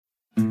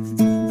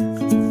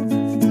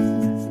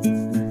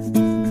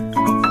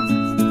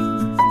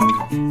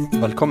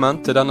Velkommen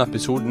til denne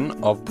episoden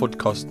av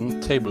podcasten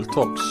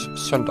Tabletalks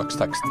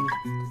Søndagsteksten,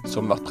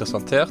 som blir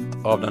presentert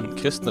av den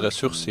kristne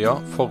ressurssida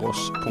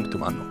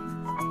foross.no.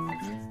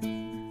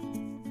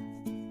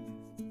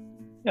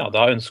 Ja,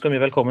 da ønsker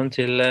vi velkommen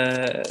til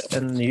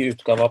en ny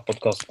utgave av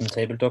podcasten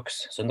Tabletalks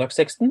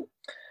Søndagsteksten.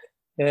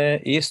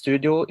 I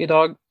studio i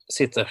dag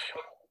sitter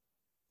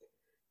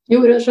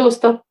Johannes,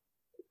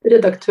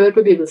 redaktør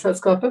på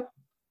Bibelselskapet.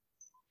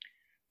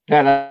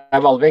 Denne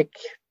Valvik,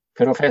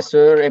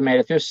 professor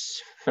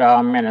emeritus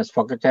fra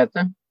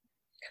Menighetsfakultetet.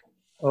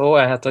 Og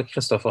jeg heter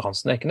Kristoffer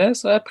Hansen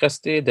Ekenes, og er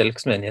prest i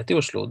Delks menighet i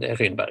Oslo, det er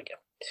Rynberget.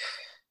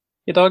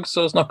 I dag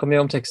så snakker vi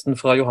om teksten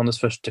fra Johannes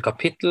første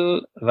kapittel,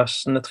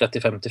 versene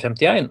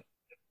 35-51.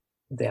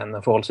 Det er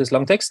en forholdsvis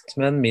lang tekst,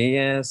 men vi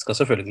skal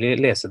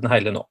selvfølgelig lese den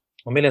hele nå.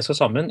 Og vi leser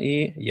sammen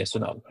i Jesu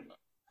navn.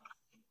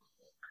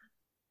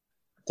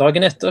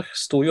 Dagen etter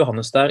sto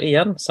Johannes der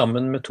igjen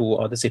sammen med 2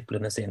 av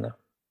disiplene sine.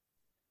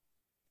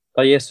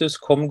 Da Jesus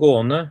kom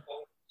gående,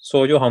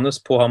 så Johannes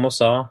på ham og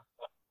sa,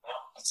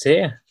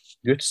 «Se,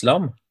 Guds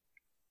lam!»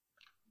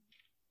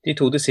 De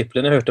 2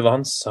 disiplene hørte hva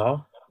han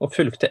sa, og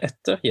fulgte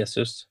etter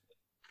Jesus.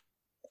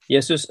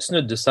 Jesus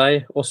snudde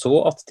seg og så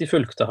at de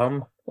fulgte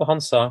ham, og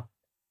han sa,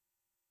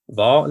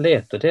 «Hva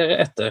leter dere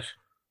etter?»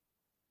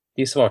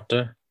 De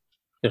svarte,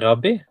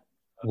 «Rabbi,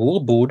 hvor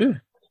bor du?»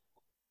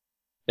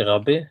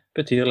 Rabbi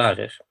betyr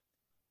lærer.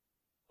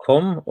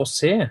 «Kom og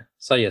se»,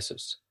 sa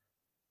Jesus.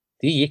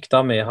 De gikk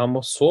da med ham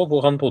og så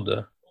hvor han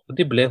bodde, og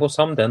de ble hos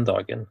ham den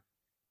dagen.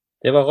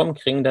 Det var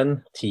omkring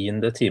den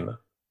 10. time.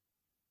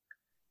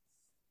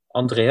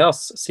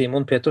 Andreas,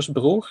 Simon Peters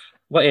bror,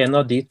 var en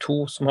av de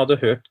 2 som hadde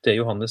hørt det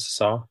Johannes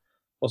sa,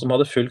 og som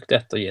hadde fulgt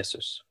etter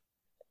Jesus.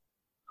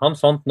 Han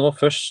fant nå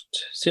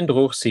først sin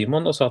bror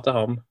Simon og sa til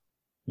ham,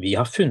 «Vi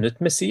har funnet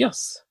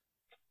Messias».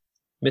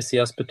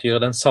 Messias betyr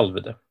den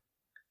salvede.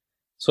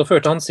 Så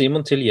førte han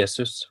Simon til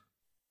Jesus.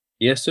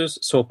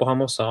 Jesus så på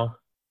ham og sa,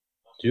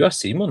 «Du er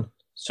Simon,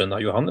 sønn av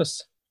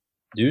Johannes.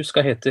 Du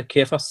skal hete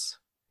Kefas».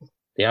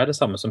 Det er det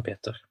samme som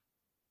Peter.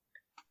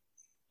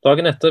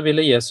 Dagen etter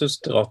ville Jesus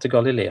dra til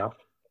Galilea.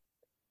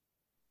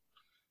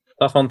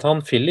 Da fant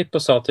han Philip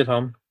og sa til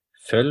ham,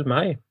 «Følg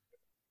meg».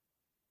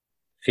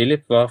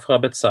 Philip var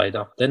fra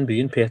Betsaida, den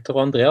byen Peter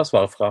og Andreas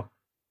var fra.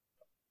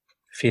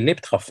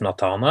 Philip traff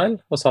Nathanael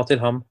og sa til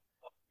ham,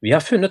 «Vi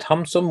har funnet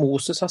ham som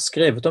Moses har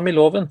skrevet om i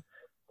loven,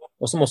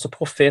 og som også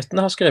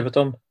profetene har skrevet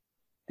om.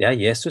 Det er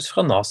Jesus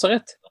fra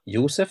Nasaret,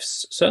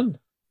 Josefs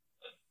sønn».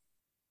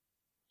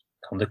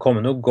 «Kan det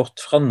komme noe godt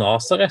fra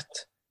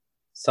Nasaret?»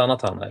 sa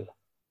Nathanael.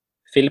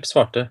 Philip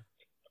svarte,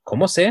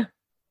 «Kom og se».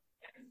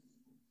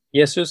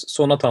 Jesus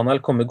så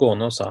Nathanael komme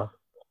gående og sa,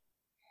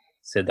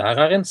 «Se, der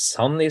er en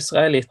sann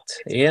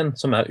israelitt, en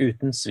som er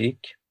uten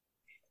svik».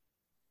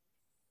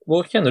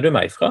 «Hvor kjenner du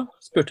meg fra?»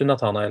 spurte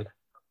Nathanael.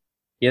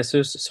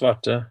 Jesus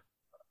svarte,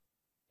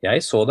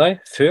 «Jeg så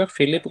deg før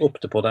Philip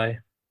ropte på deg,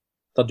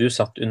 da du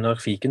satt under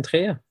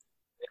fikentreet».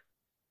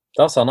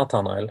 Da sa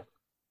Nathanael,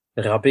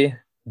 «Rabbi,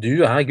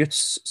 du er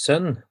Guds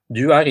sønn,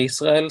 du er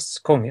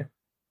Israels konge».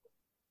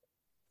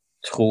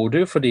 «Tror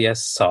du fordi jeg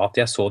sa at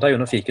jeg så deg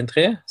under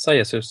fikentreet?» sa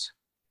Jesus.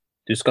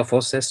 «Du skal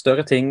få se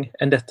større ting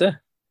enn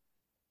dette».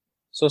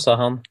 Så sa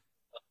han,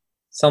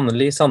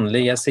 «Sannelig,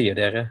 sannelig, jeg sier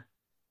dere,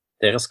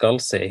 dere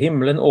skal se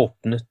himmelen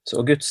åpnet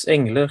og Guds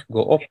engler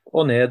gå opp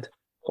og ned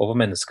over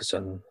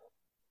menneskesønnen».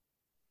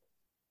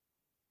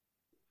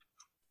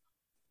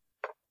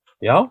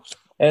 Ja,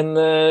 en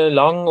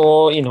lang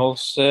og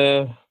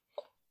innholdsmettet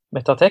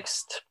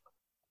tekst.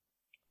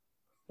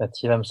 Jeg vet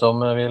ikke hvem som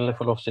vil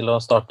få lov til å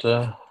starte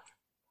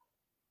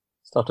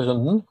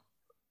runden.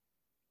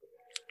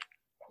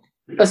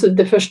 Altså,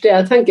 det første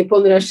jeg tenker på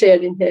når jeg ser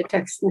denne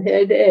teksten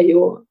her, det er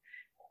jo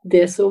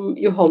det som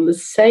Johannes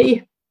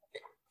sier,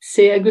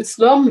 «Se Guds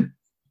lam».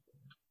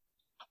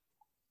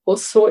 Og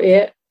så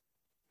er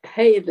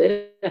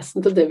hele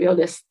resten av det vi har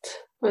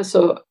lest,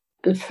 altså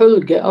en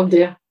følge av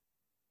det.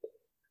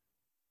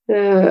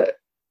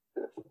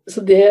 Så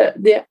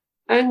det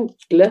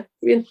enkle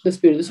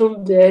vitnesbyrdet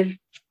som der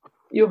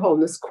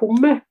Johannes kom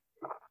med,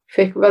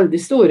 fikk veldig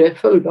store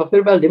følger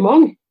for veldig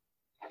mange.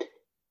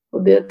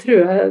 Og det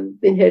tror jeg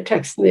denne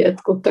teksten er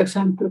et godt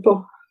eksempel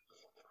på.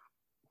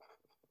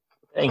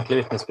 Enkle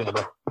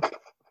vitnesbyrdet.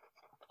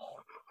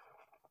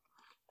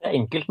 Det er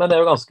enkelt, men det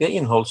er jo ganske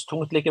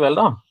innholdstungt likevel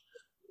da.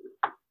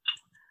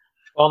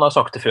 Og han har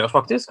sagt det før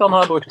faktisk. Han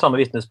har brukt samme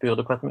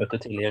vitnesbyrdet på et møte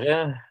tidligere,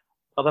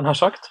 hadde han har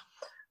sagt.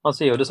 Han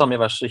sier jo det samme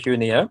i vers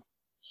 29.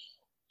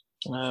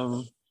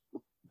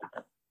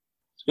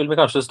 Skulle vi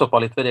kanskje stoppe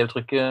litt ved det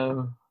uttrykket?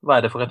 Hva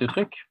er det for et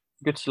uttrykk?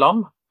 Guds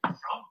lam?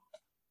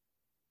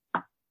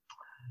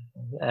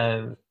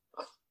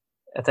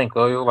 Jeg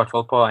tenker jo i hvert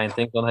fall på en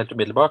ting sånn helt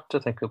umiddelbart.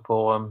 Jeg tenker på,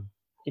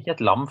 ikke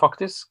et lam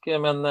faktisk,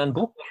 men en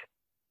bok.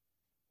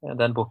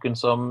 Den boken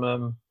som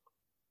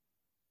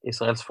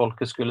Israels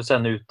folket skulle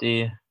sende ut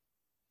i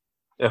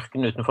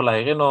ørkenen utenfor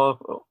leiren,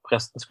 og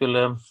presten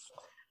skulle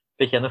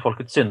bekjenne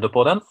folkets synder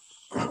på den,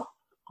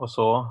 og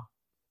så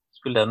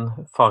skulle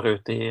den fare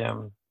ut i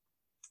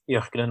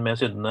ørkenen med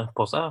syndene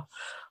på seg,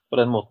 på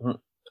den måten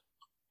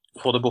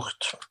få det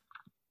bort.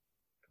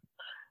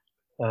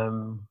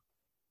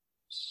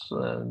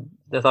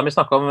 Dette har vi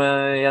snakket om i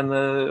en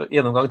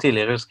gjennomgang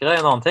tidligere, husker jeg,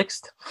 en annen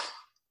tekst.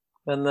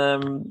 Men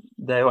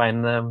det er jo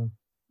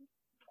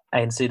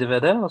en side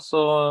ved det, og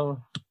så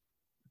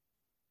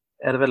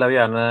er det vel også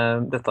gjerne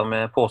dette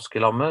med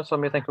påskelammet som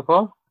vi tenker på.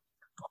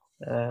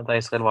 Da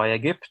Israel var i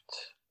Egypt,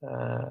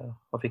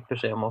 og fikk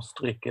beskjed om å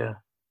stryke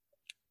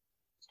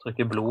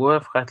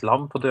blodet fra et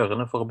lam på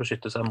dørene for å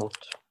beskytte seg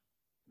mot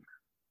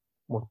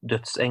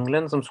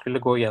dødsengelen som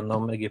skulle gå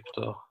gjennom Egypt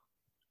og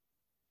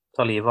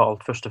ta livet av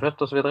alt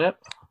førstefødt og så videre.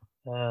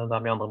 Det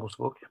er med andre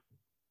Mosebok.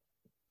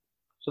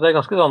 Så det er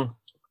ganske sånn,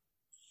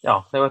 ja,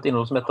 det er jo et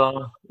innholdsmettet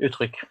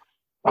uttrykk.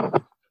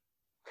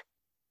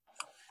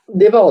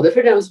 Det var det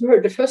for dem som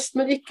hørte det først,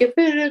 men ikke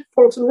for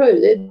folk som hører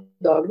det i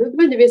dag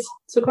nødvendigvis.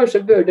 Så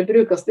kanskje bør det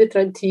brukes litt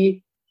tid,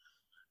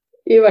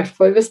 i hvert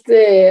fall hvis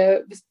det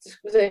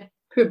er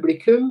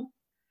publikum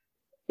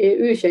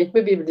er ukjent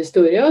med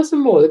bibelhistoria, så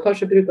må det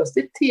kanskje brukes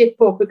litt tid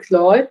på å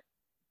forklare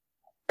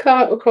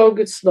hva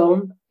Guds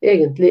navn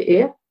egentlig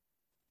er.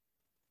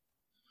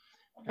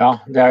 Ja,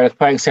 det er et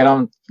poeng, selv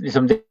om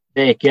liksom,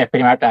 det ikke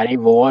primært er i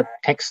vår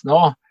tekst nå,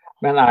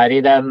 men er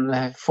i den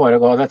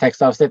foregående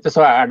tekstavsnittet,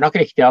 så er det nok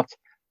riktig at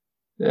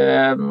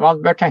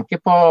man bør tenke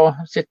på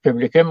sitt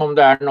publikum, om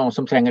det er noen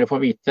som trenger å få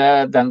vite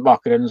den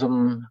bakgrunnen som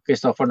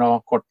Kristoffer nå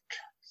kort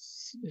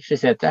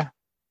skisserte.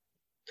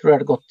 Jeg tror det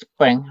er et godt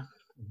poeng.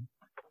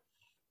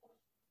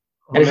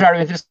 Ellers er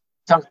det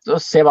interessant å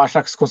se hva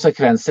slags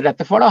konsekvenser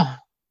dette får da.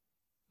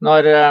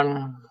 Når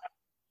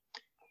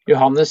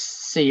Johannes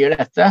sier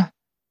dette,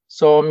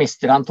 så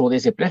mister han 2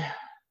 disipler.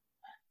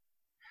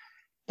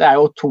 Det er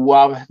jo 2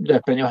 av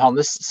døperen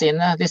Johannes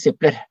sine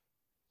disipler,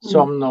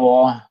 som nå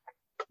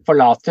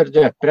forlater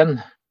døperen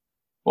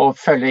og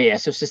følger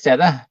Jesus i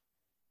stedet.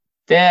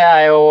 Det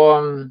er jo,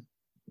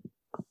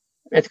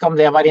 vet ikke om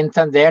det var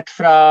intendert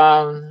fra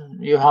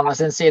Johannes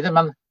sin side,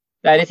 men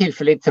det er i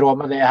tilfelle i tråd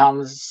med det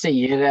han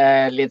sier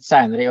litt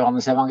senere i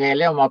Johannes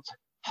evangeliet, om at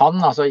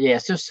han, altså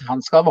Jesus,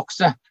 han skal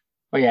vokse,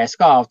 og jeg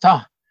skal avta.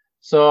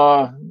 Så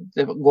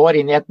det går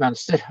inn i et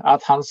mønster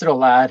at hans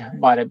rolle er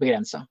bare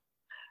begrenset.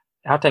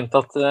 Jeg har tenkt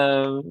at,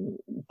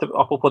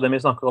 apropos det vi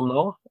snakker om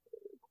nå,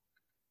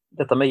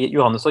 dette med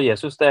Johannes og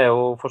Jesus, det er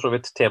jo for så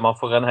vidt tema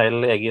for en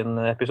hel egen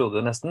episode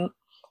nesten.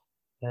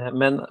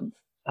 Men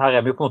her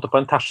er vi jo på en måte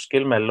på en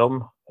terskel mellom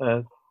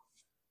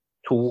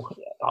 2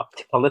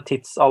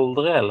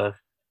 tidsaldre, eller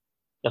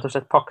rett og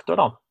slett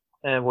pakter da,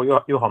 hvor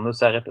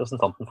Johannes er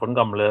representanten for den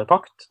gamle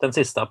pakt, den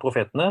siste av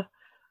profetene,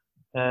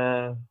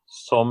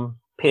 som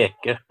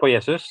peker på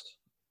Jesus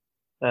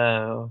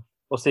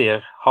og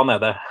sier, han er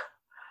det.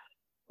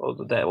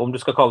 Og det, om du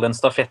skal kalle det en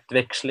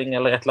stafettveksling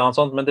eller et eller annet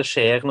sånt, men det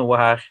skjer noe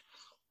her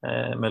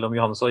mellom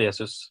Johannes og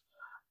Jesus.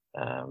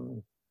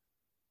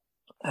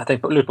 Jeg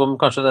lurer på om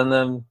kanskje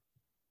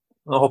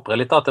nå hopper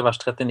jeg litt da, til vers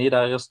 39,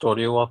 der står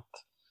det jo at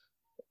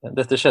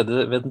dette skjedde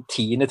ved den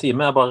 10.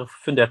 time. Jeg har bare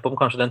fundert på om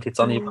kanskje den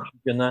tidsangivelsen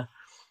kunne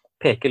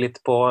peke litt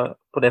på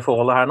det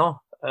forholdet her nå.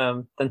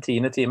 Den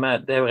 10. time,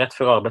 det er jo rett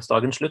før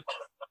arbeidsdagens slutt.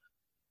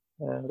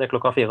 Det er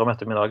 4:00 om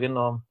ettermiddagen,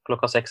 og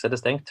 6:00 er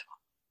det stengt.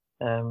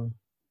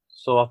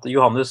 Så at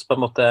Johannes på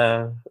en måte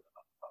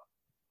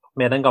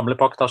med den gamle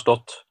pakt har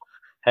stått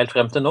helt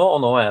frem til nå,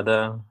 og nå er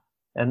det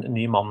en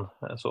ny mann,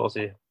 så å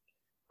si,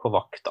 på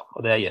vakt da,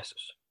 og det er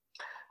Jesus.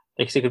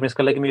 Det er ikke sikkert vi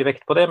skal legge mye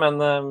vekt på det, men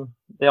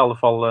det er i alle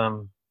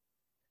fall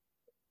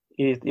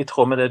i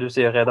tråd med det du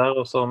sier, Redar,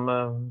 og som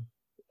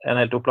en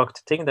helt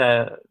opplagt ting,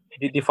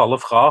 de faller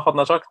fra, hadde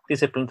jeg sagt,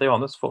 disiplene til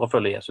Johannes for å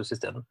følge Jesus i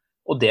stedet.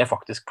 Og det er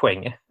faktisk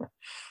poenget.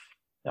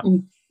 Ja.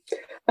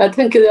 Jeg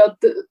tenker det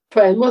at på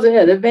en måte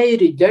er det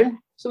veirydderen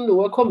som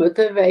nå har kommet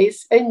til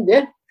veis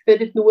ende, for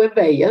nå er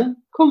veien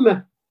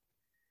kommet.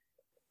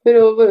 For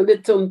å være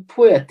litt sånn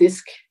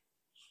poetisk.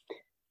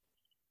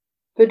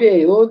 For det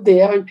er jo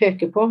det han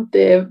peker på,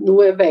 nå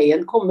er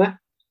veien kommet.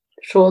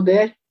 Se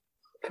der,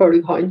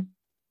 følg han.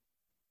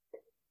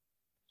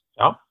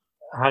 Ja,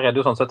 her er det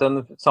jo sånn sett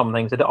en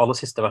sammenheng til det aller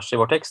siste verset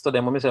i vår tekst, og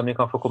det må vi se om vi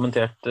kan få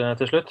kommentert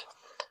til slutt.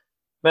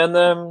 Men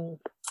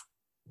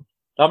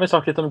da har vi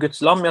sagt litt om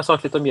Guds lam, vi har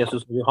sagt litt om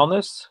Jesus og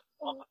Johannes,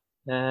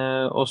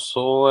 og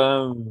så,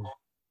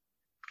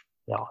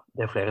 ja,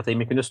 det er flere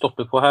ting vi kunne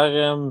stoppe på her.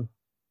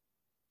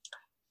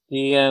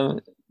 Det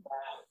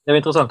er jo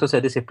interessant å se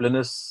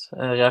disiplenes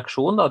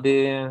reaksjon da,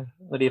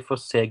 når de får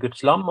se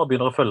Guds lam og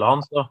begynner å følge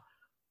han,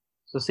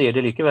 så sier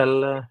de likevel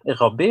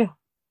rabbi,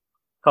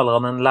 kaller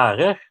han en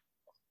lærer.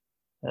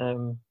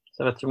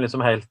 Så jeg vet ikke om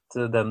liksom helt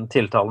den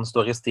tiltalen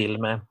står i stil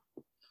med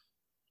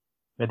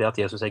det at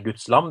Jesus er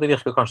Guds lam. Det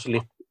virker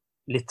kanskje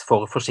litt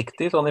for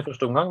forsiktig sånn i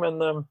første omgang,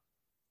 men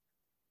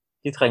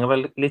de trenger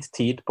vel litt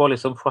tid på å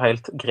liksom få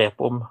helt grep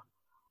om.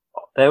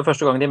 Det er jo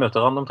første gang de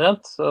møter han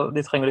omtrent, så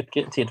de trenger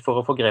litt tid for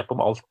å få grep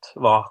om alt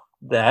hva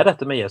det er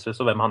dette med Jesus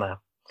og hvem han er.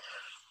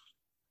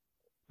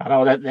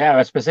 Ja, det er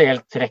jo et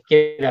spesielt trekk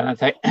i denne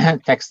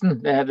teksten.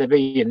 Det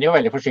begynner jo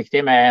veldig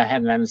forsiktig med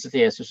henvendelse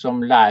til Jesus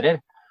som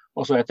lærer,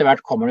 og så etter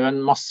hvert kommer det jo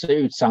en masse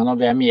utsagn om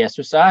hvem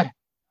Jesus er.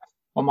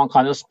 Og man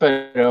kan jo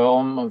spørre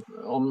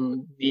om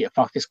de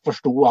faktisk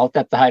forsto alt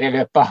dette her i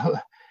løpet av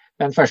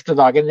den første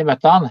dagen de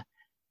møtte han,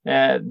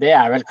 det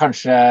vel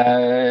kanskje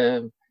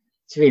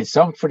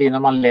tvilsomt, fordi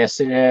når man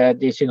leser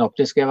de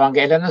synoptiske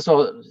evangeliene, så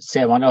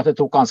ser man jo at det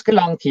tok ganske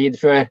lang tid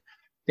før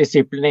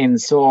disiplene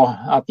innså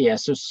at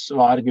Jesus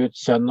var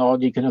Guds sønn, og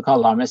de kunne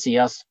kalle ham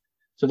Messias.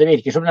 Så det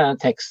virker som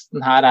denne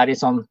teksten her i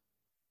sånn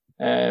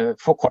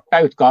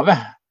forkortet utgave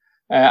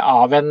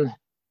av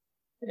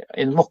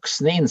en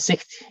voksende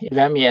innsikt i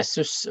hvem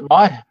Jesus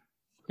var.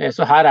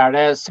 Så her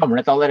det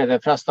samlet allerede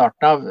fra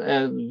starten av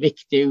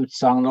viktige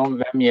utsagn om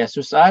hvem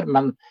Jesus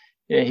men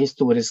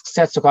historisk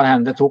sett så kan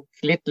hende det tok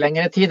litt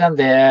lengre tid enn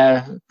det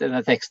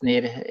denne teksten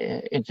gir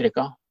inntrykk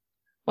av.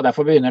 Og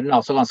derfor begynner den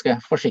altså ganske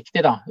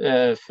forsiktig da,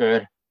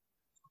 før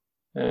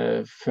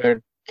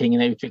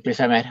tingene utvikler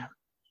seg mer.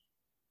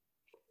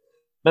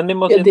 Men vi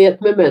må det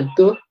et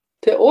memento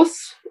til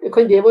oss?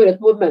 Kan det være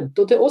et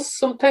memento til oss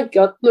som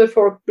tenker at når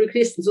folk blir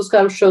kristne, så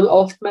skal de skjønne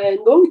alt med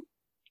en gang?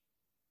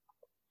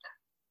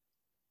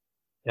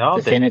 Ja,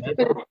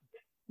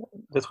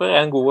 det tror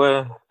jeg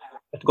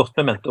et godt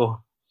memento.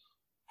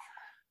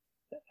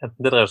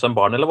 Enten det dreier seg om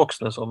barn eller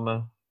voksne som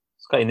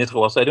skal inn i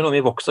troa, så det noe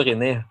vi vokser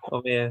inn i,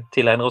 og vi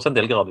tilegner oss en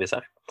del gradvis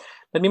her.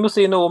 Men vi må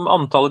si noe om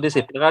antallet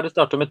disipler her. Det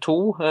starter med 2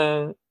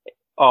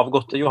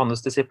 avgåtte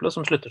Johannes-disipler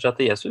som slutter seg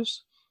til Jesus.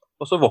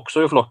 Og så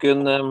vokser jo flokken,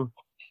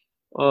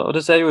 og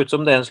det ser jo ut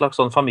som det en slags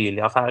sånn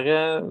familieaffære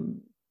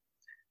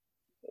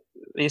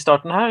i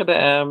starten her. Det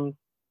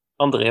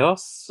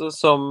Andreas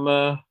som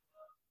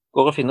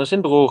går og finner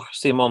sin bror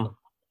Simon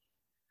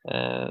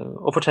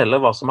og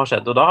forteller hva som har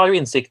skjedd. Og da har jo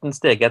innsikten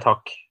steget et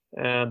hakk.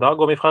 Da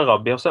går vi fra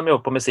rabbi, og så vi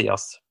over på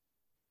Messias.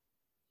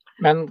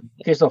 Men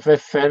Kristoffer,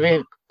 før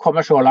vi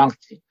kommer så langt,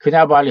 kunne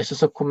jeg bare lyst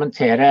til å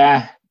kommentere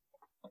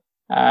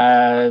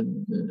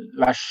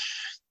vers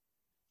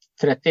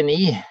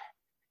 39.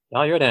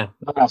 Ja, gjør det.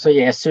 Når altså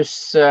Jesus,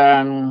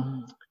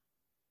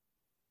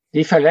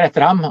 de følger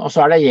etter ham, og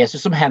så det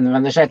Jesus som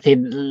henvender seg til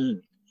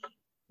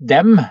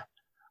dem,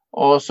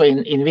 og så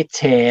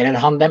inviterer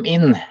han dem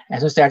inn.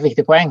 Jeg synes det et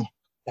viktig poeng.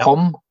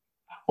 Kom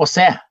og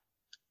se.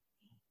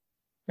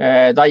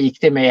 Da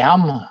gikk de med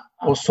ham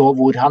og så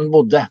hvor han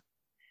bodde.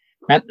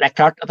 Men det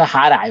klart at det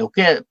her jo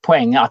ikke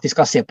poenget at de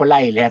skal se på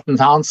leiligheten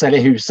hans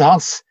eller huset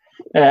hans.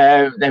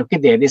 Det jo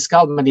ikke det de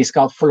skal, men de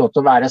skal få lov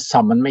til å være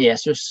sammen med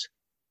Jesus.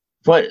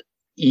 For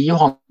i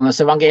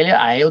Johannes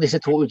evangeliet jo disse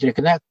 2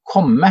 uttrykkene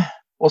komme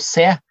og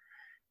se.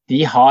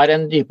 De har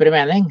en dypere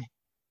mening.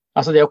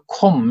 Altså det å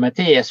komme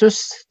til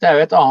Jesus, det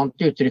jo et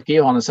annet uttrykk i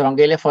Johannes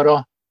evangeliet for å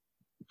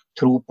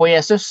tro på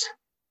Jesus.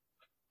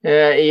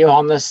 I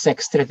Johannes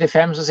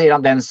 6,35 så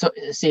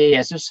sier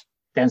Jesus,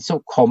 den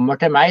som kommer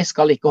til meg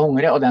skal ikke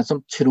hungre, og den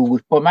som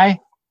tror på meg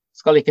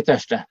skal ikke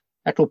tørste.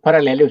 Det 2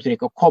 parallelle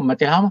uttrykk, å komme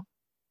til ham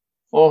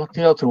og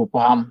til å tro på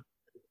ham.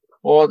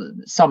 Og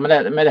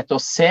sammen med dette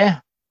å se,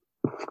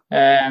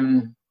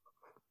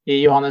 i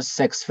Johannes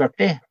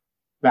 6,40,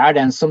 hver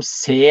den som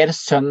ser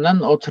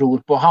sønnen og tror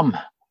på ham.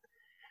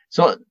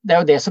 Så det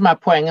jo det som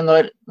poenget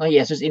når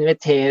Jesus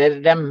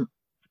inviterer dem,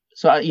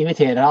 så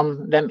inviterer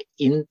han dem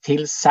inn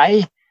til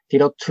seg,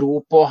 til å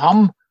tro på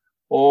ham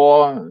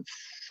og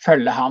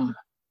følge ham.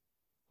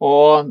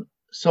 Og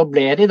så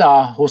ble de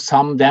da hos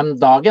ham den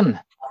dagen,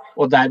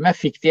 og dermed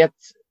fikk de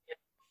et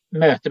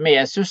møte med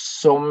Jesus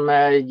som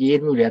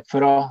gir mulighet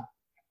for å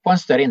få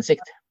en større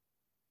innsikt.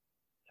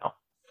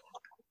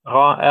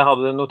 Ja, jeg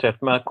hadde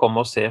notert meg kom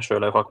og se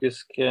selv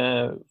faktisk,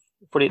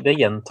 fordi det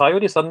gjentar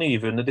jo disse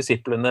nyvunne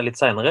disiplene litt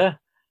senere.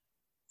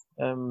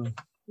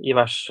 I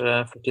vers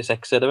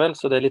 46 det vel,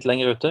 så det litt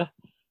lenger ute.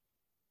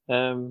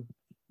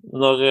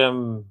 Når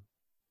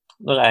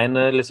en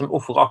liksom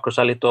offrer akkurat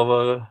seg litt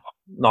over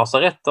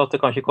Nazaret, at det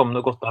kan ikke komme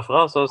noe godt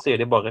derfra, så sier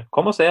de bare,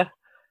 kom og se,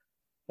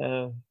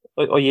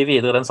 og gi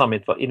videre den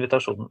samme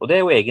invitasjonen. Og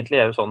det jo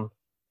egentlig sånn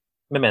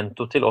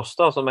memento til oss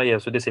da, som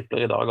Jesu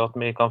disipler i dag, at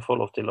vi kan få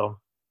lov til å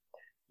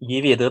gi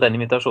videre den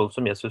invitasjonen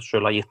som Jesus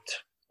selv har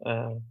gitt.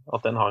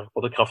 At den har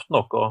både kraft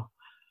nok og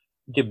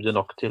dybde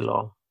nok til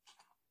å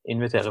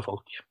invitere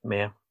folk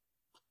med.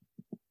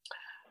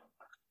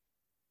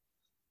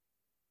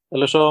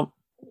 Eller så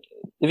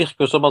det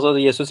virker som altså,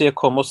 Jesus sier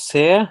kom og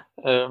se,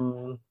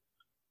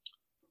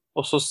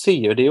 og så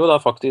sier de jo da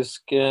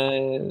faktisk,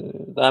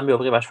 det vi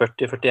over i vers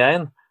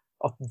 40-41,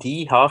 at de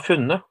har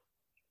funnet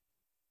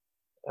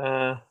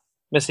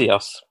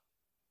Messias.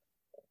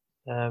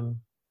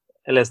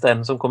 Jeg leste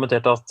en som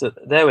kommenterte at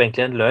det jo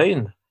egentlig en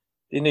løgn.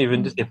 De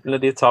nyvunne disiplene,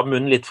 de tar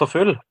munnen litt for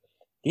full.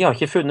 De har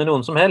ikke funnet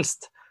noen som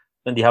helst,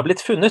 men de har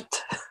blitt funnet.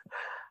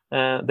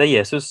 Det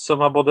Jesus som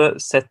har både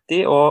sett de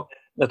og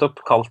nettopp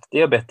kalt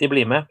de og bedt de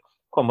bli med,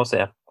 komme og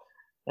se,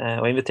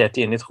 og invitert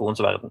de inn i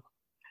troens verden.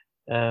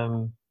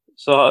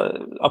 Så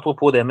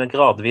apropos det med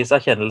gradvis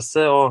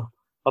erkjennelse, og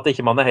at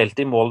ikke man helt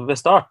i mål ved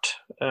start,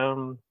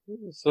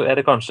 så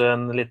det kanskje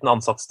en liten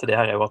ansats til det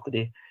her, at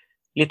de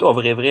litt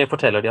overivrige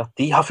forteller de at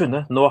de har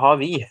funnet, nå har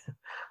vi.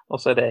 Og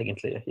så det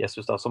egentlig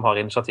Jesus da som har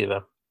initiativet.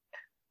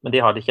 Men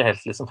de har det ikke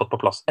helt liksom fått på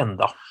plass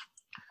enda.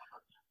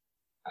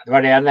 Det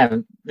var det jeg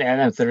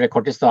nevnte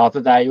kort i stad,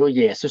 at det jo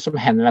Jesus som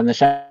henvender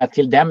seg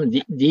til dem.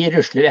 De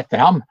rusler etter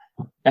ham.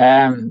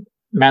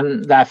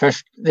 Men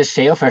det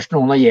skjer jo først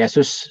noe når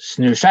Jesus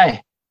snur seg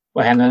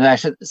og henvender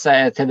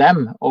seg til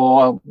dem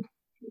og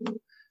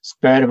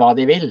spør hva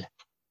de vil.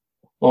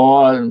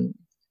 Og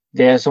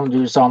det som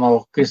du sa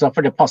nå,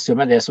 Kristoffer, det passer jo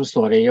med det som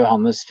står i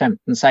Johannes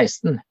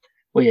 15:16,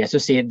 hvor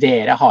Jesus sier,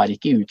 dere har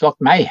ikke utvalgt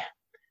meg,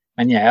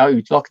 men jeg har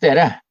utvalgt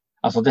dere.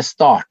 Altså det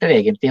starter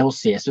egentlig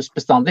hos Jesus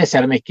bestandig,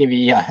 selv om ikke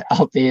vi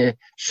alltid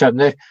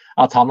skjønner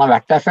at han har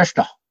vært der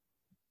først da.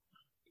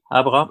 Det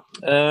er bra.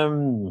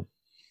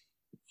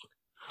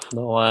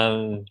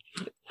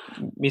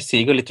 Vi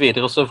siger litt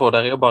videre, og så får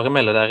dere jo bare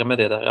melde dere med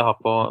det dere har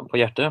på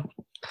hjertet.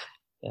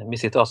 Vi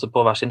sitter altså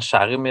på hver sin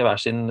skjerm i hver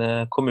sin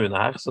kommune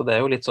her, så det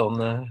er jo litt sånn,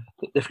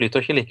 det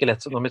flyter ikke like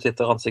lett som når vi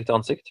sitter ansikt til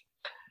ansikt.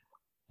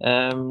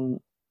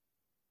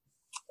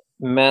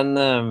 Men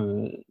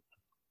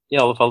i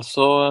alle fall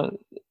så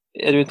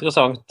er det jo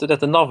interessant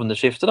dette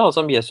navneskiftet da,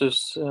 som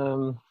Jesus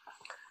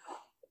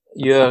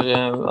gjør.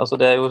 Altså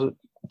det er jo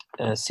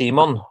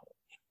Simon,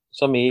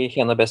 som vi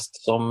kjenner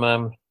best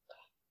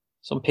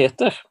som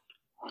Peter.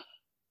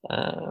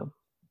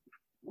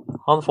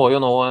 Han får jo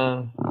nå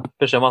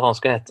beskjed om at han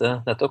skal hete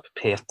nettopp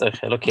Peter,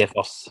 eller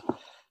Kefas.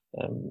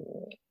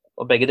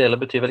 Og begge deler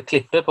betyr vel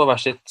klippe på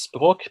hver sitt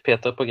språk,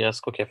 Peter på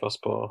gresk og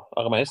Kefas på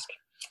arameisk.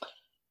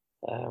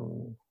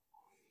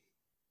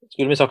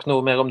 Skulle vi sagt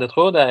noe mer om det,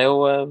 tror jeg? Det er jo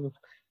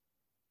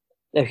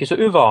ikke så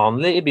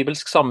uvanlig i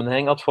bibelsk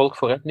sammenheng at folk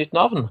får et nytt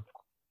navn.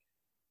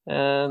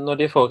 Når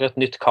de får et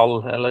nytt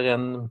kall, eller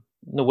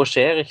noe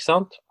skjer, ikke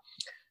sant?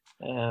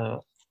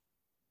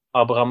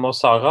 Abraham og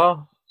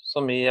Sara,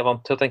 som vi er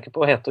vant til å tenke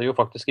på, heter jo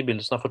faktisk i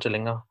begynnelsen av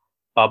fortellingen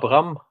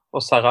Abraham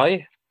og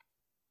Sarai.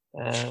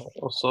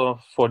 Og så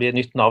får de et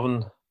nytt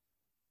navn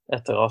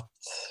etter at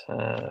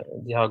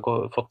de har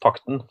fått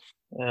pakten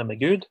med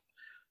Gud.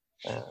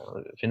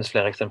 Det finnes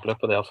flere eksempler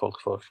på det at folk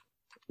får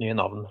nye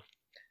navn.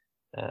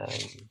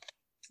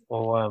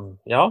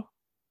 Ja,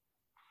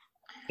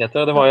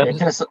 Peter, det var jo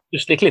en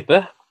uslig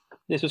klippe,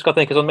 hvis du skal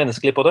tenke sånn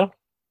menneskelig på det.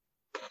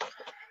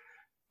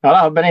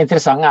 Ja, men det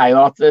interessante er jo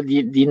at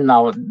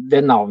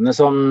det navnet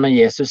som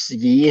Jesus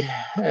gir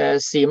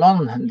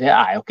Simon, det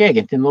er jo ikke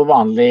egentlig noe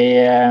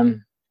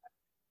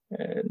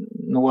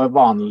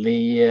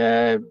vanlig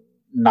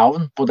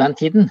navn på den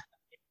tiden.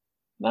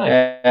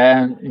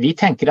 Vi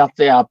tenker at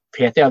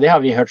Peter, det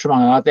har vi hørt så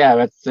mange ganger at det er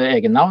jo et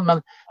egen navn,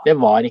 men det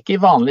var ikke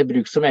i vanlig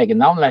bruk som egen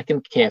navn,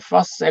 hverken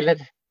Kefas eller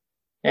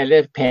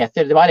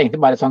Peter. Det var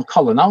egentlig bare et sånn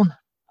kallenavn.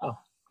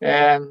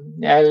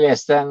 Jeg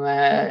leste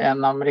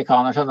en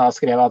amerikaner som da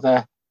skrev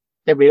at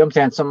det blir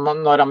omtrent som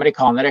når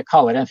amerikanere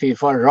kaller en fyr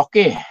for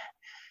Rocky.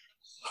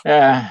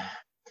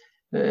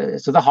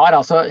 Så det har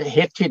altså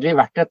helt tydelig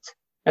vært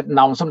et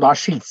navn som da har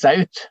skilt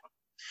seg ut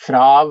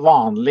fra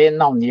vanlig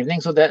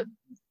navngivning, så da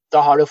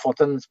har du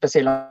fått en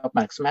spesiell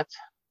oppmerksomhet.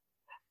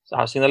 Så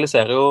her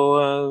signaliserer jo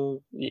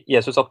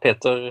Jesus at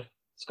Peter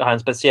skal ha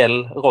en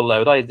spesiell rolle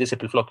da, i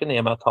disippelflokken, i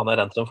og med at han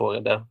er den som får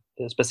det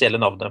spesielle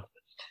navnet.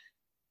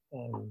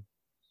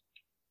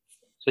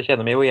 Så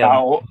kjenner vi jo igjen.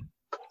 Ja, og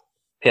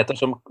Peter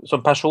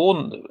som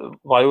person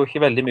var jo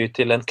ikke veldig mye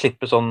til en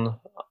klippe sånn,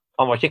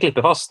 han var ikke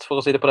klippefast, for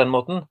å si det på den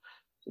måten.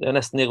 Det er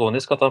nesten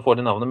ironisk at han får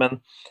det navnet,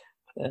 men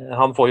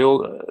han får jo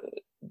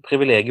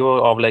privilegiet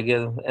å avlegge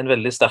en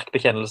veldig sterk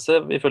bekjennelse,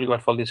 ifølge i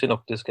hvert fall de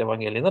synoptiske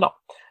evangeliene da,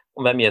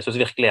 om hvem Jesus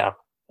virkelig er.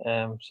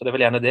 Så det er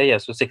vel gjerne det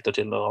Jesus sikter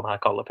til når han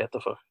her kaller Peter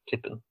for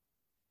klippen.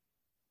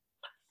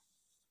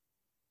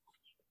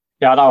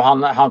 Ja, da,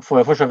 han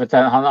får jo for så vidt,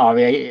 han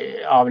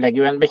avlegger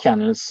jo en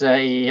bekjennelse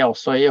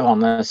også i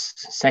Johannes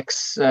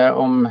 6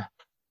 om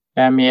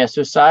hvem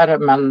Jesus er,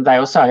 men det er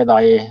jo særlig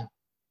da i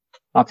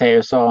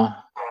Matteus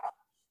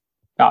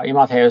i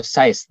Matteus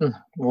 16,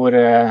 hvor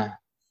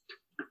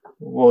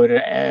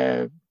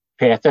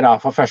Peter da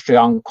for første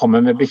gang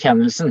kommer med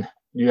bekjennelsen,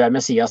 du er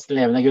Messias, den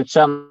levende Guds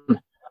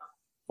sønn,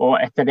 og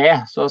etter det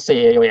så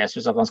sier jo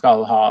Jesus at han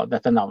skal ha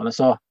dette navnet,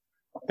 så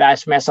det er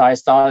som jeg sa i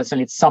sted,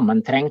 litt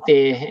sammentrengt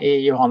i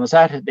Johannes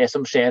her. Det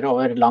som skjer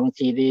over lang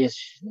tid i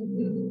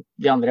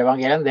de andre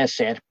evangeliene, det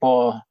skjer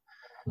på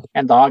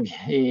en dag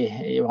i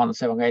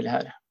Johannes evangeliet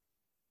her.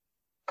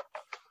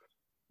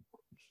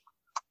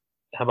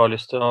 Jeg har bare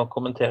lyst til å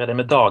kommentere det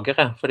med dager,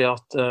 fordi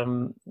at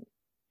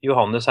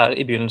Johannes her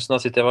i begynnelsen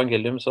av sitt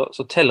evangelium,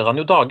 så teller han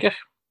jo dager.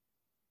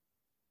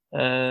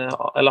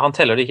 Eller han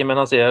teller det ikke,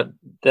 men han sier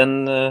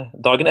den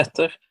dagen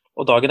etter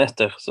og dagen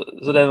etter. Så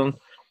det er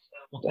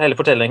hele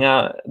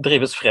fortellingen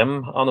drives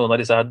frem av noen av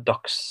disse her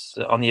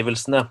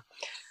dagsangivelsene.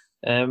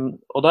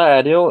 Og da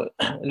er det jo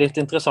litt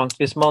interessant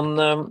hvis man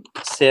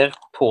ser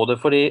på det,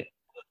 fordi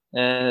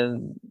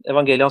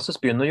evangeliet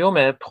hans begynner jo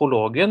med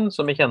prologen,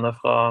 som vi kjenner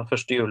fra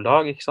første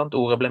juledag, ikke sant?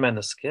 Ordet ble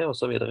menneske, og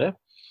så videre.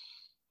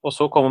 Og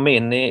så kommer vi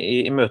inn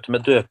i møte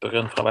med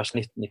døperen fra vers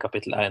 19 i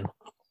kapittel 1.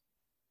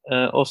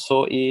 Og så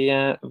i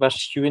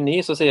vers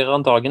 29 så sier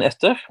han dagen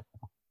etter.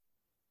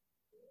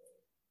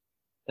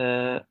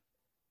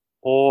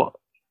 Og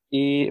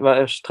i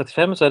vers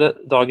 35 så er det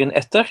dagen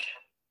etter,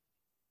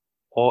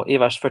 og i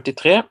vers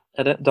 43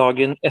 er det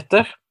dagen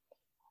etter,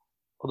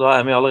 og da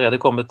er vi allerede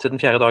kommet til den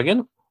 4.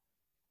 dagen.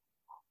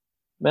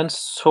 Men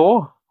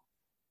så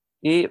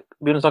I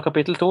begynnelsen av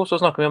kapittel 2 så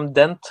snakker vi om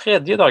den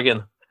tredje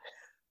dagen.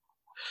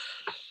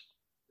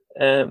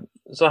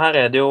 Så her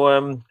det jo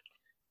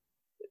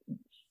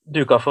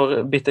duket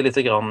for bitte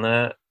lite grann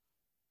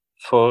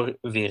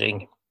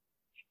forvirring.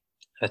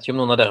 Jeg vet ikke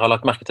om noen av dere har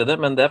lagt merke til det,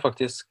 men det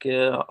faktisk,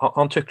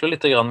 han tukler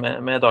litt grann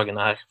med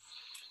dagene her.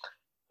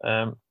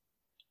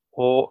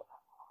 Og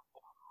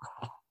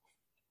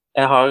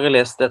jeg har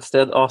lest et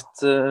sted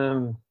at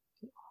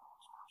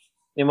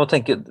vi må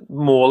tenke,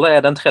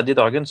 målet den tredje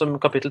dagen som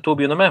kapittel 2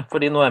 begynner med,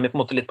 fordi nå vi på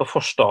en måte litt på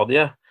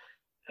forstadiet,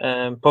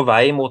 på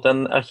vei mot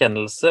en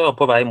erkjennelse og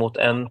på vei mot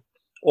en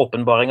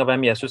åpenbaring av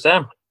hvem Jesus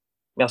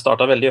Vi har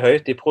startet veldig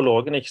høyt i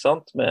prologen, ikke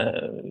sant,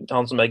 med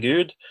han som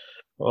Gud,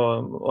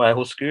 og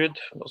hos Gud,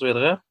 og så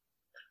videre.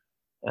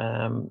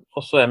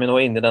 Og så vi nå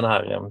inne i denne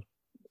her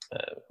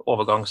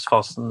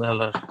overgangsfasen,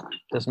 eller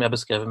det som jeg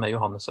beskrevet med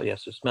Johannes og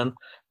Jesus. Men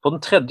på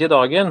den tredje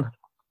dagen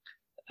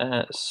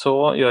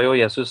så gjør jo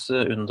Jesus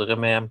undere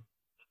med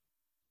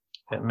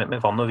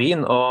vann og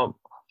vin, og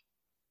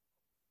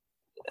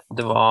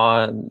det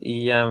var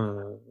i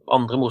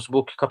andre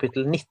Mosebok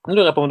kapittel 19,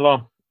 lurer jeg på om det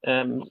var,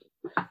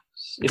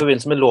 i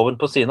forbindelse med loven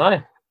på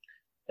Sinai,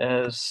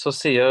 så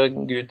sier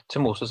Gud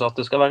til Moses at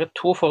det skal være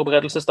 2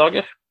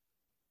 forberedelsesdager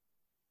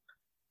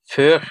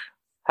før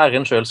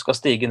Herren selv skal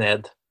stige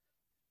ned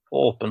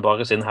og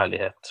åpenbare sin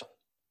herlighet.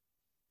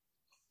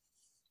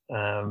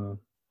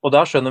 Og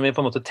da skjønner vi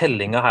på en måte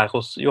tellinga her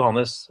hos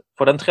Johannes,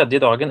 for den tredje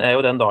dagen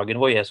jo den dagen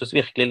hvor Jesus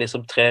virkelig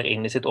liksom trer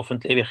inn i sitt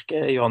offentlige virke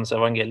i Johannes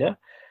evangeliet,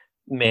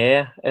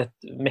 med et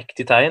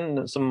mektig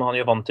tegn som han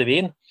gjør vann til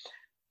vin,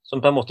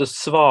 som på en måte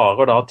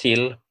svarer da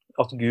til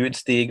at Gud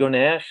stiger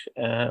ned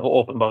og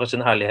åpenbarer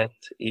sin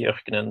herlighet i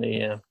ørkenen i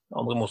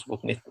andre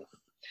Mosebok 19.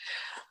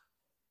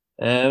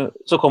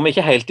 Så kommer vi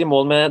ikke helt i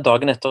mål med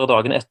dagen etter og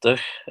dagen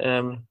etter,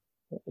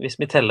 hvis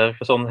vi teller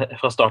sånn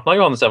fra starten av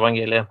Johannes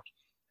evangeliet.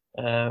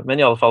 Men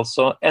i alle fall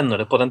så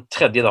ender det på den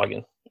tredje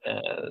dagen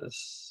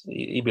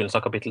i begynnelsen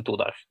av kapittel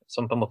 2 der,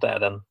 som på en måte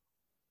den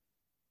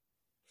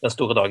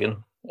store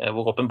dagen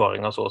hvor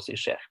åpenbaringen så å si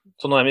skjer.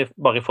 Så nå vi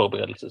bare i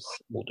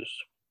forberedelsesmodus.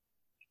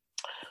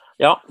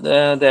 Ja,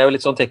 det jo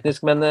litt sånn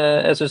teknisk, men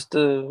jeg synes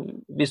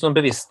hvis noen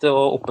bevisste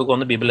og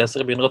oppegående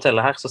bibellesere begynner å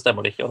telle her, så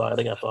stemmer det ikke, og da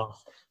det greit å ha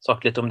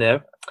sagt litt om det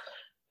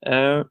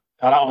også.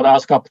 Ja, og det har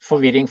skapt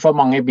forvirring for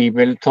mange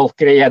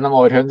bibeltolkere gjennom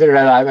århundrer,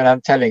 det der med den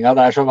tellingen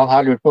der, så man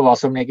har lurt på hva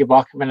som ligger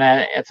bak, men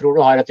jeg tror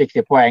du har et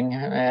viktig poeng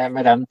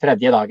med den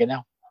tredje dagen,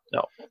 ja.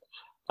 Ja.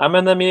 Nei,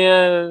 men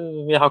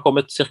vi har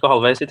kommet cirka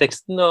halvveis i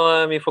teksten,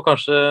 og vi får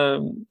kanskje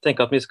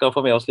tenke at vi skal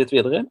få med oss litt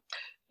videre.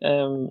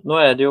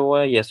 Nå det jo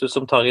Jesus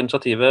som tar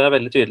initiativet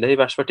veldig tydelig i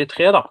vers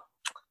 43 da.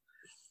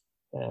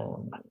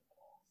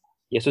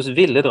 Jesus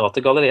ville dra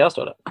til Galilea,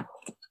 står det.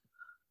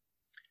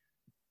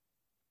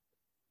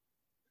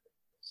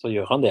 Så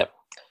gjør han det.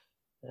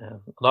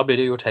 Og da blir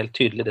det gjort helt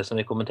tydelig det som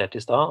vi kommenterte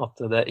i sted, at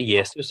det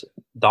Jesus,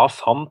 da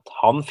fant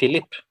han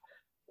Philip.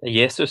 Det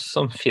Jesus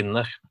som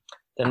finner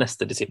den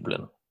neste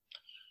disippelen.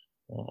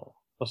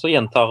 Og så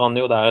gjentar han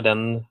jo der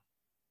den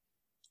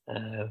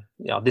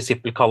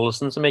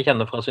disippelkallelsen som jeg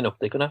kjenner fra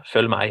synoptikerne,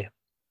 følg meg.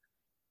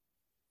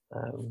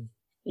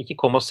 Ikke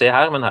kom og se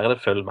her, men her det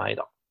følg meg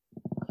da.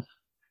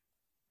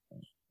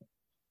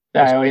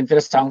 Det jo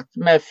interessant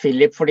med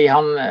Philip, fordi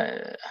han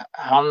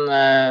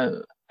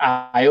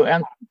jo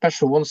en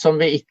person som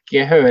vi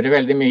ikke hører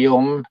veldig mye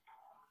om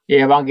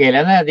i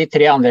evangeliene. De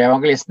 3 andre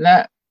evangelistene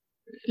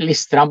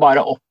lister han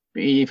bare opp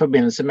i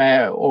forbindelse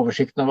med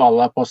oversikten over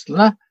alle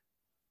apostlene.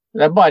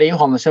 Det bare i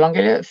Johannes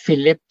evangeliet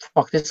Philip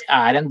faktisk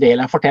en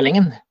del av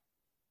fortellingen.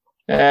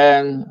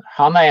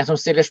 Han en som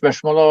stiller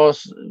spørsmål og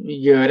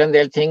gjør en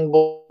del ting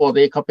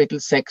både i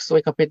kapittel 6 og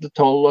i kapittel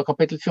 12 og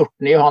kapittel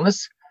 14 i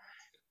Johannes.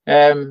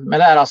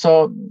 Men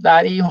det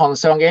i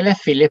Johannes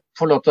evangeliet Philip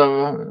får lov til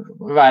å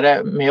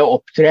være med å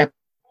opptre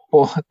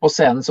på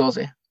scenen, så å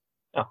si.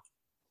 Ja.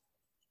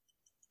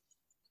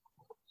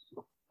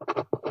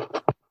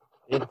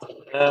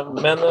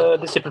 Men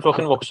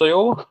disippelflokken vokser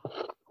jo.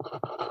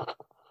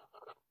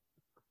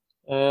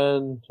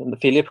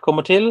 Philip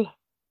kommer til,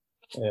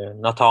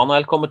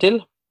 Nathanael kommer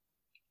til,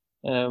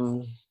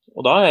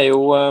 og da jo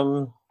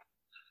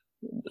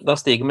da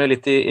stiger vi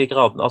litt i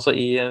graden, altså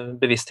i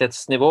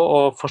bevissthetsnivå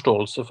og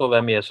forståelse for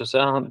hvem Jesus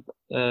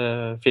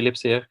Philip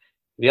sier,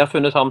 vi har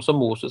funnet ham som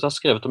Moses har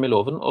skrevet om i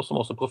loven, og som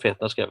også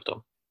profeten har skrevet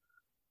om.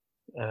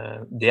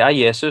 Det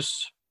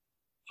Jesus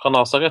fra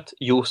Nazaret,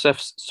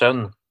 Josefs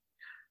sønn.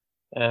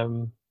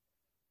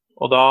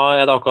 Og da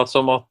det akkurat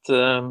som at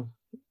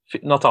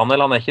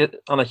Nathanael,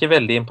 han ikke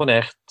veldig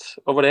imponert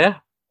over det.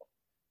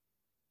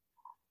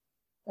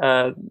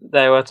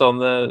 Det jo et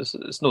sånn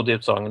snodig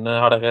utsagn.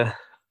 Har dere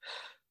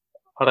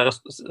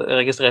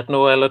registrert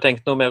noe eller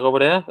tenkt noe mer over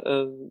det?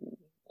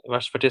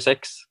 Vers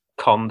 46.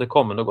 Kan det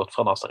komme noe godt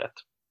fra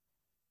Nazaret?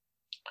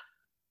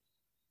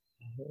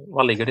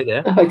 Hva ligger det i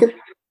det? Jeg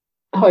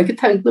har ikke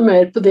tenkt noe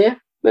mer på det,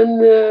 men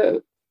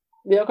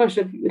vi har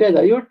kanskje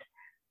redegjort.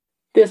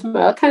 Det som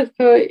jeg har tenkt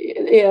på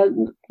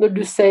når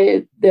du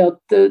sier det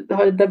at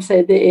de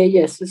sier det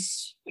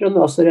Jesus fra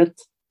Nazaret.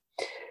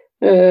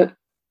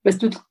 Hvis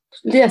du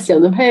leser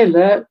gjennom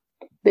hele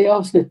det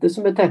avsnittet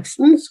som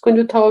teksten, så kan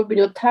du ta og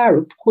begynne å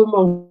telle opp hvor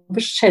mange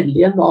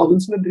forskjellige navn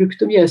som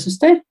brukt om Jesus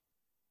der.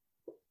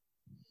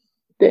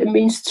 Det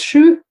minst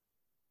 7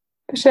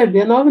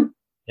 forskjellige navn.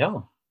 Ja.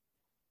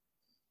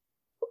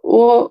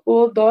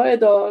 Og da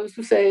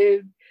skal si,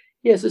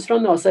 Jesus fra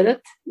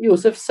Nazaret,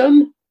 Josefs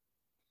sønn,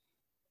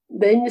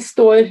 den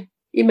står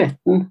i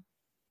midten,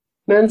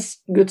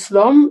 mens Guds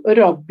lam og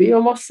rabbi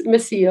og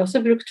Messias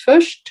brukt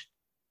først,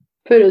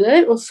 før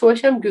der, og så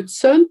kommer Guds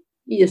sønn,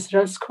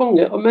 Israels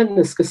konge og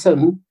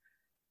menneskesønnen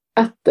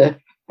etter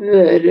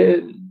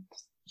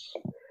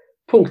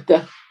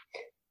punktet.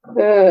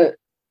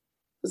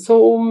 Så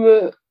om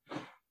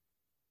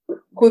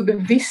hvor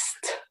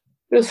bevisst,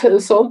 for å si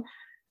det sånn,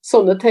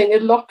 sånne ting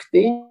lagt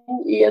inn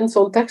i en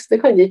sånn tekst,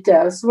 det kan ikke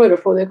jeg svare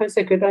på, det kan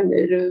sikkert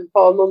andre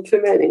ha noen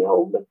formeninger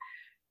om.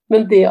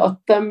 Men det at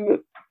de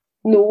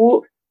nå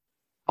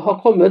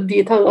har kommet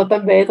dit at de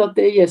vet at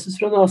det Jesus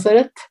fra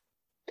Nazaret,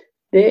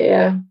 det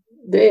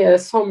er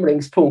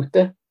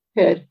samlingspunktet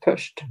her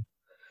først.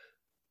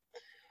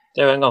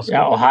 Det jo en ganske...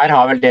 Ja, og her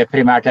har vel det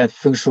primært en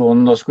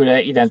funksjon å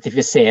skulle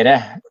identifisere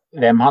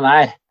hvem han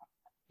er.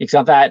 Ikke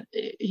sant?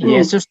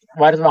 Jesus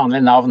var et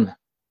vanlig navn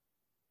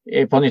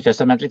på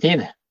nytestamentlig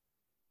tid.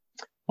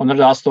 Og når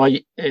det da står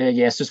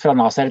Jesus fra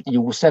Nazaret,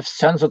 Josefs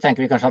sønn, så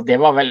tenker vi kanskje at det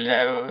var vel,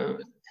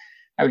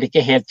 er vel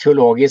ikke helt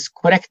teologisk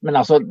korrekt, men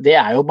altså, det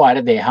jo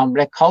bare det han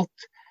ble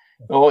kalt.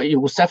 Og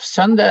Josefs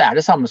sønn, det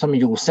det samme som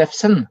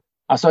Josefsen,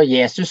 altså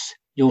Jesus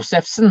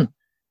Josefsen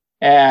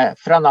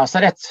fra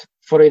Nazaret,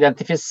 for å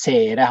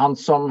identifisere han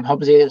som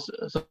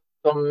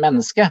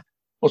menneske.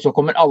 Og så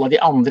kommer alle de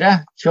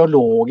andre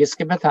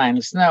teologiske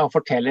betegnelsene og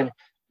forteller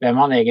hvem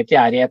han egentlig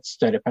i et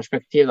større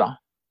perspektiv da.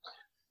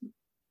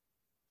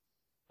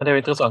 Men det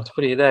jo interessant,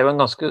 fordi det jo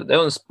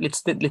en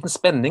liten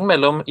spenning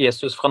mellom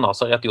Jesus fra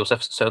Nazaret,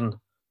 Josefs sønn,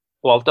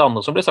 og alt det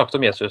andre som blir sagt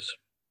om Jesus.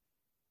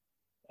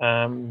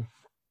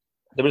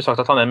 Det blir sagt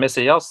at han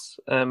Messias,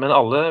 men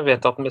alle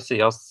vet at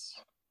Messias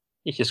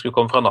ikke skulle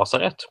komme fra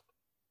Nazaret.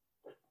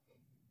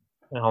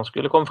 Han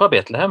skulle komme fra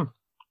Betlehem.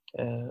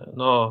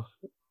 Nå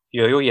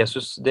gjør jo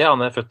Jesus det,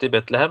 han født i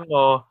Betlehem,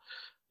 og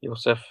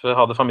Josef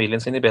hadde familien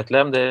sin i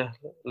Betlehem, det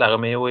lærer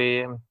vi jo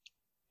i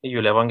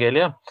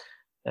juleevangeliet.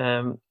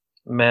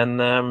 Men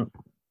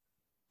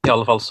i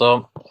alle fall så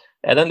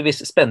det en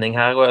viss spenning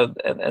her, og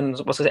en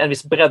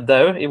viss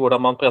bredde også, i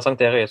hvordan man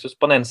presenterer Jesus.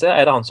 På den ene siden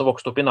det han som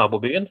vokste opp i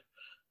nabobyen,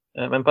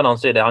 men på den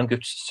andre siden det han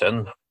Guds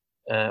sønn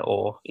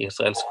og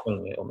Israels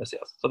konge og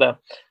Messias. Så det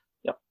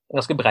en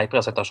ganske bred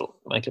presentasjon,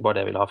 det egentlig bare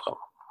det jeg ville ha fram.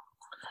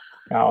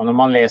 Ja, og når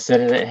man leser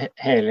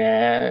hele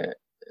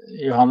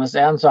Johannes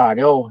 1, så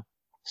det jo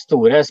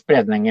store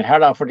spredninger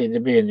her da, fordi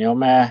det begynner jo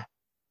med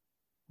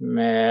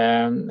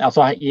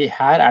altså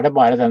her det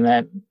bare denne,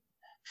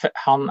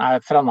 han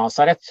fra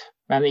Nazaret,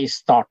 men i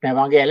starten av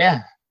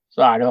evangeliet,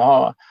 så det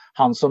jo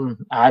han som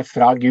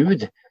fra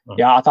Gud,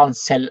 ja, at han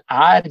selv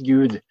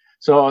Gud,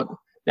 så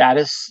det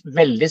et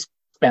veldig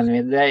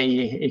spennende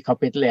i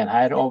kapittel 1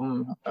 her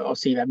om å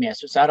si hvem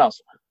Jesus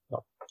altså.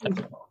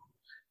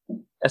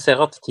 Jeg ser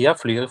at tida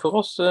flyr for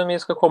oss, vi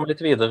skal komme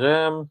litt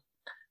videre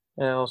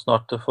og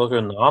snart få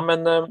runde av,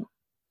 men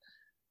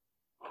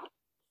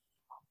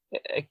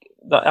jeg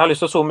har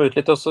lyst til å zoome ut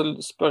litt og så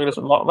spørre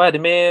liksom,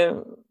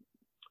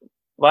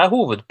 hva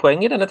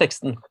hovedpoenget i denne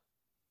teksten?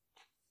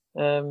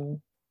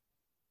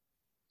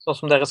 Sånn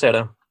som dere ser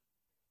det.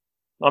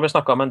 Nå har vi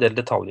snakket om en del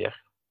detaljer.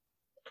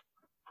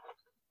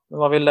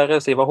 Hva vil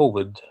dere si var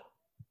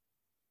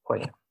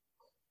hovedpoenget?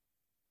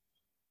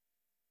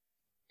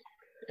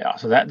 Ja,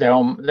 så det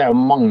jo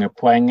mange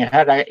poenger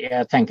her.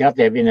 Jeg tenker at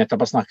det vi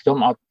nettopp har snakket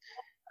om,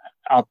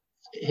 at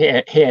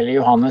hele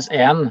Johannes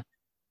 1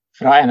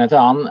 fra ende til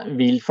annen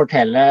vil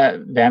fortelle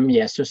hvem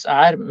Jesus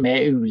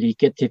med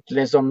ulike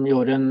titler som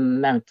Jorunn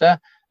nevnte.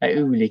 Det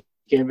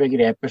ulike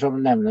begreper som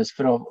nevnes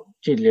for å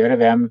tydeliggjøre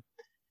hvem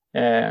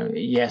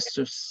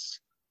Jesus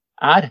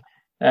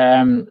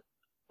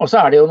og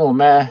så det jo noe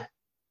med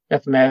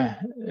dette med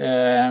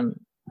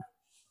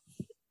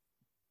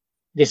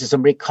disse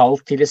som blir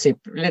kalt til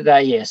disipler.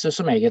 Det Jesus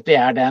som egentlig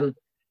den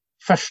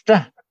første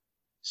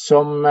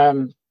som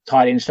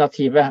tar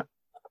initiativet.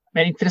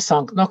 Men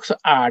interessant nok så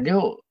det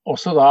jo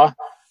også da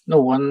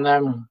noen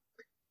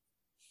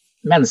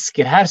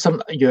mennesker her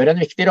som gjør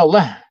en viktig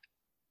rolle.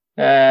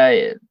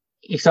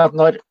 Ikke sant?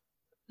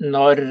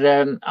 Når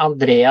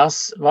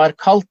Andreas var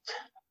kalt,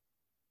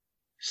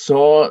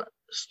 så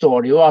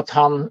står det jo at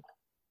han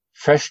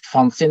først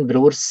fant sin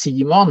bror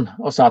Simon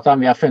og sa at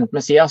vi har funnet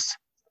Messias.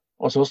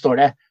 Og så står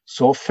det,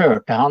 så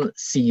førte han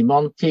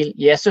Simon til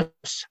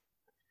Jesus.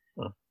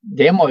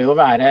 Det må jo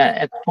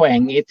være et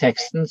poeng i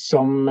teksten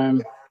som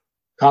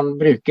kan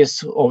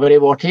brukes over i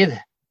vår tid.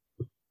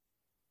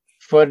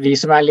 For de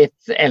som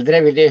litt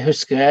eldre vil de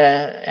huske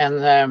en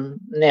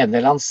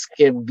nederlandsk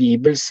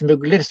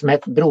bibelsmugler som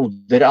het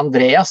broder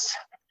Andreas.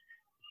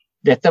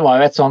 Dette var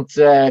jo et sånt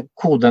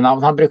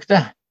kodenavn han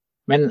brukte,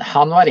 men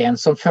han var en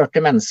som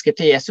førte mennesker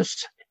til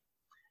Jesus.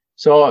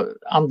 Så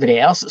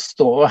Andreas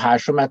står her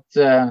som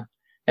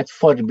et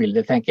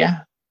forbilde, tenker jeg.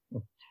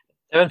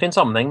 Det jo en fin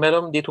sammenheng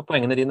mellom de to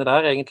poengene dine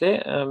der, egentlig.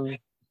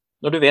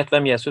 når du vet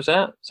hvem Jesus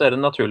så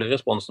den naturlige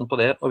responsen på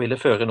det å ville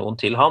føre noen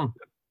til ham.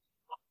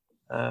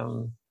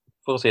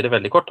 For å si det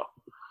veldig kort da.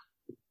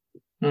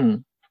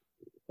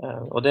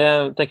 Og det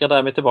tenker jeg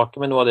da vi tilbake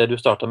med noe av det du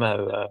startet med,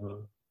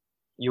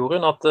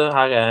 Jorunn, at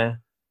her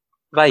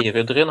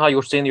veirydderen har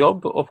gjort sin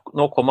jobb, og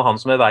nå kommer han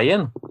som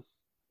veien.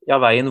 Ja,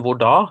 veien hvor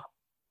da?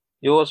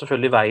 Jo,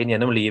 selvfølgelig veien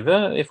gjennom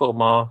livet, i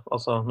form av,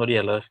 altså når det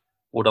gjelder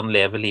hvordan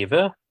leve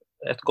livet,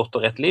 et godt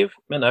og rett liv,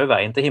 men også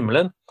veien til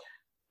himmelen.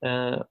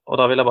 Og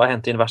da vil jeg bare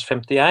hente inn vers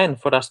 51,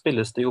 for der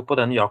spilles det jo på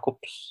den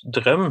Jakobs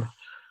drøm,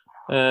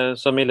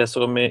 som vi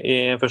leser om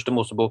i første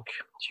Mosebok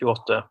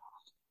 28,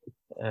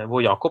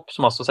 hvor Jakob,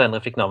 som altså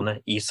senere fikk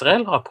navnet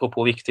Israel,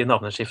 apropos viktige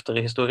navneskifter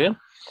i historien,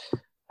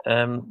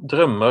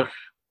 drømmer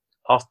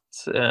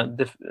at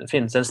det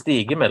finnes en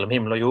stige mellom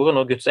himmel og jorden,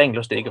 og Guds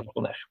engler stiger opp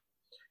og ned.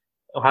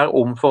 Og her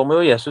omformer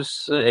jo Jesus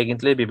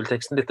egentlig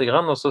bibelteksten litt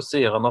grann, og så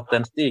sier han at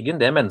den stigen,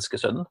 det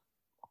menneskesønnen.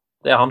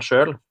 Det han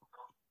selv.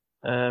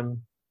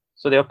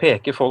 Så det å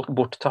peke folk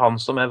bort til han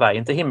som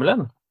veien til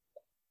himmelen,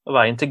 og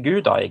veien til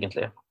Gud da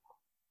egentlig,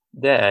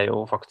 det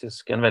jo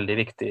faktisk en veldig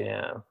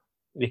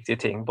viktig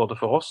ting, både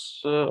for oss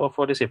og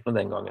for disiplene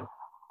den gangen.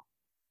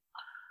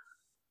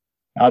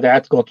 Ja, det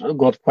et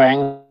godt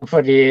poeng,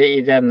 fordi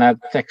i denne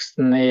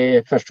teksten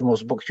i første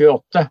Mosebok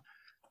 28,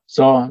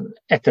 så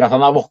etter at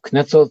han har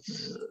våknet, så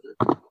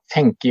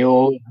tenker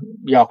jo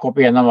Jakob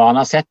gjennom hva han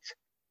har sett,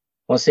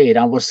 og sier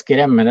han hvor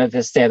skremmende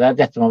til stedet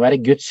dette må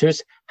være Guds hus,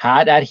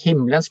 her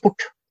himmelens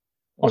port.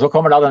 Og så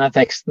kommer da denne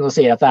teksten og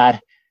sier at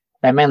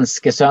det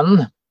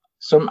menneskesønnen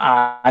som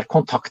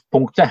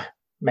kontaktpunktet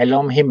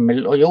mellom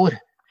himmel og jord.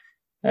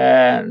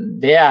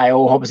 Det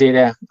jo, håper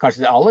jeg,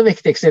 kanskje det aller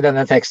viktigste i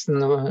denne teksten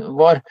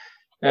vår.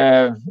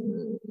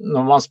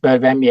 Når man spør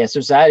hvem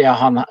Jesus ja,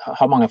 han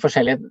har mange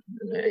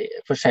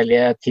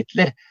forskjellige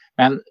titler,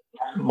 men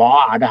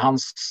hva det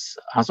hans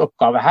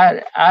oppgave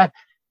her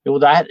Jo,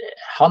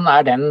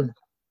 han den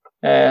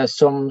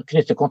som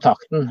knytter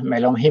kontakten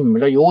mellom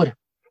himmel og jord,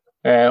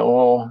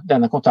 og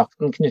denne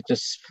kontakten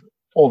knyttes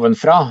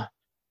ovenfra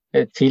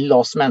til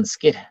oss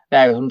mennesker.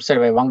 Det jo som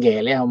selve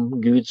evangeliet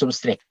om Gud som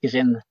strekker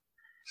sin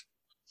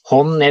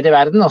hånd ned i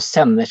verden og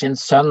sender sin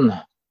sønn,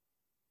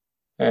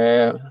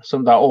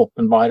 som da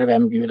åpenbarer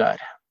hvem Gud Der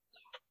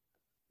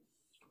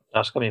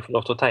skal vi få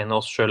lov til å tegne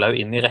oss selv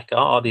inn i rekka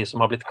av de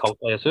som har blitt kalt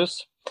av Jesus.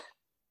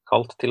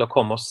 Kalt til å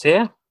komme og se,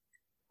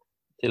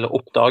 til å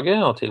oppdage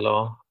og til å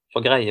få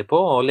greie på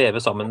og leve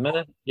sammen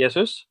med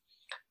Jesus,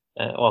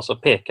 og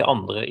altså peke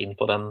andre inn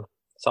på den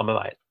samme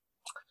veien.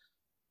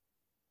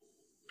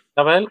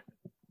 Ja vel,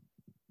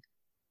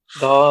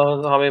 da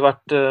har vi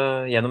vært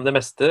gjennom det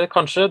meste,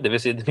 kanskje. Det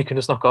vil si at vi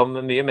kunne snakke om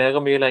mye mer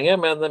og mye lenger,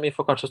 men vi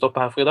får kanskje stoppe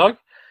her for i dag.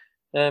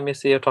 Vi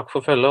sier takk for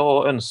følget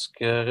og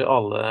ønsker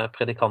alle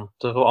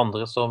predikanter og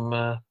andre som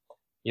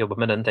jobber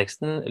med den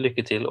teksten,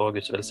 lykke til og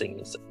Guds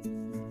velsignelse.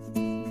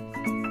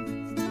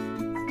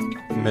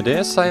 Med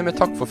det sier vi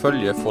takk for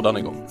følget for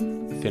denne gang.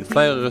 Finn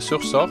flere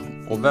ressurser,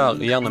 og vær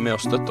gjerne med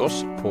å støtte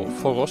oss på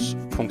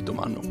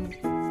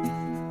foross.no.